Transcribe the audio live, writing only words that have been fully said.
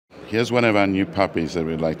here's one of our new puppies that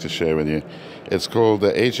we'd like to share with you. It's called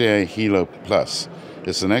the AJA Helo Plus.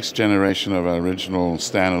 It's the next generation of our original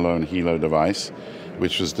standalone Helo device,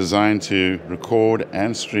 which was designed to record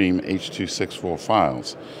and stream H.264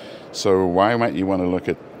 files. So why might you want to look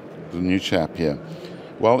at the new chap here?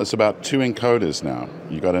 Well, it's about 2 encoders now.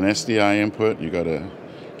 You've got an SDI input, you've got a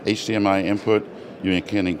HDMI input. You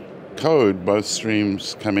can encode both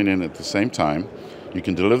streams coming in at the same time. You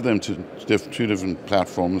can deliver them to 2 different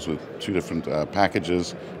platforms with 2 different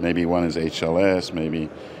packages. Maybe one is HLS, maybe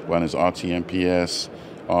one is RTMPS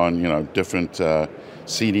on different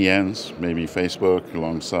CDNs, maybe Facebook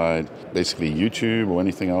alongside basically YouTube or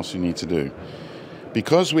anything else you need to do.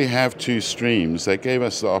 Because we have 2 streams, that gave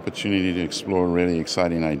us the opportunity to explore a really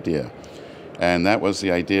exciting idea. And that was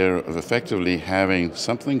the idea of effectively having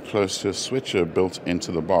something close to a switcher built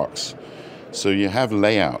into the box. So you have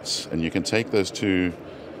layouts, and you can take those 2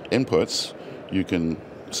 inputs, you can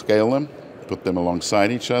scale them, put them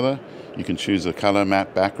alongside each other, you can choose a color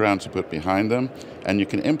map background to put behind them, and you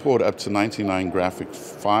can import up to 99 graphic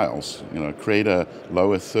files, create a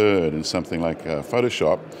lower third in something like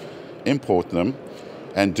Photoshop, import them,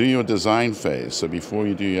 and do your design phase. So before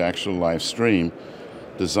you do your actual live stream,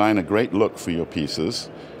 design a great look for your pieces,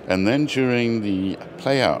 and then during the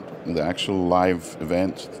playout, the actual live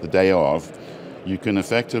event, the day of, you can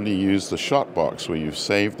effectively use the shot box where you've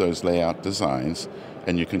saved those layout designs,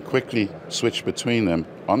 and you can quickly switch between them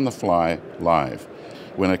on the fly live.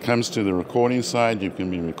 When it comes to the recording side, you can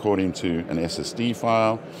be recording to an SSD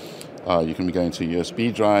file, you can be going to a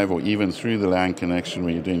USB drive, or even through the LAN connection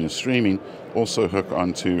where you're doing your streaming, also hook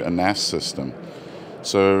onto a NAS system.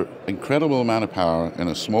 So incredible amount of power in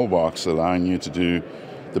a small box, allowing you to do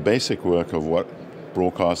the basic work of what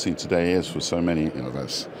broadcasting today is for so many of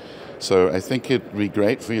us. So I think it'd be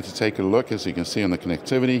great for you to take a look. As you can see on the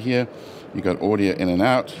connectivity here, you've got audio in and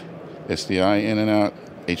out, SDI in and out,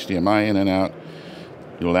 HDMI in and out,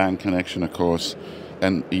 your LAN connection, of course,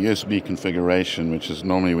 and a USB configuration, which is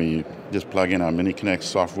normally where you just plug in our MiniConnect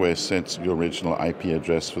software, sets your original IP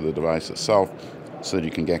address for the device itself so that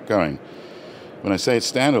you can get going. When I say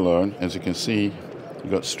it's standalone, as you can see, you've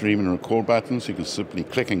got stream and record buttons. You can simply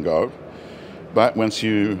click and go. But once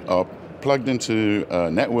you are plugged into a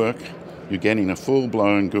network, you're getting a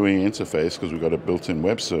full-blown GUI interface because we've got a built-in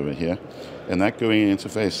web server here. And that GUI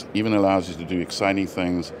interface even allows you to do exciting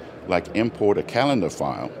things like import a calendar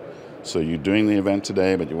file. So you're doing the event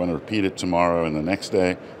today, but you want to repeat it tomorrow and the next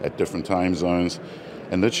day at different time zones.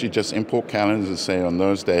 And literally just import calendars and say on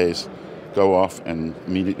those days, go off and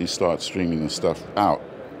immediately start streaming the stuff out.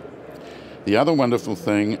 The other wonderful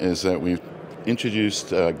thing is that we've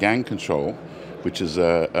introduced gang control, which is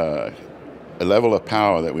a level of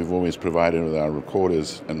power that we've always provided with our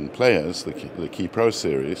recorders and players, the Key Pro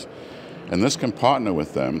series. And this can partner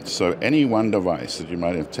with them, so any one device that you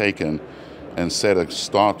might have taken and set a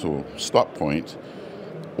start or stop point,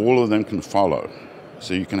 all of them can follow.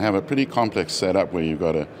 So you can have a pretty complex setup where you've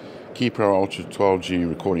got a Key Pro Ultra 12G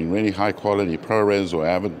recording really high quality ProRes or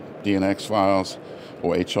Avid DNX files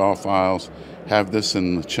or HR files. Have this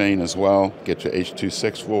in the chain as well. Get your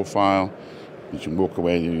H.264 file. You can walk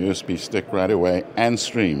away with your USB stick right away and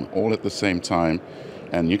stream all at the same time.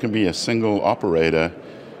 And you can be a single operator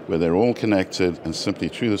where they're all connected and simply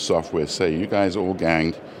through the software say, you guys are all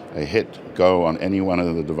ganged. I hit go on any one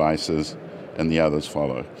of the devices and the others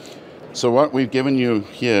follow. So what we've given you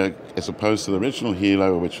here, as opposed to the original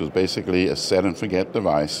Helo, which was basically a set and forget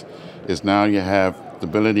device, is now you have the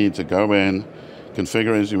ability to go in,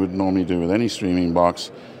 configure as you would normally do with any streaming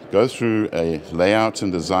box, go through a layout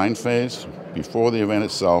and design phase before the event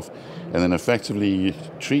itself, and then effectively you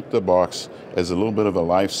treat the box as a little bit of a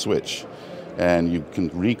live switch. And you can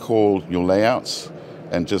recall your layouts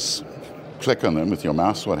and just click on them with your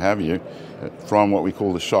mouse, what have you, from what we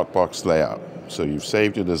call the shot box layout. So you've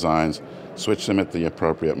saved your designs, switch them at the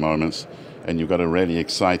appropriate moments, and you've got a really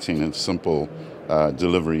exciting and simple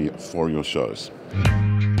delivery for your shows.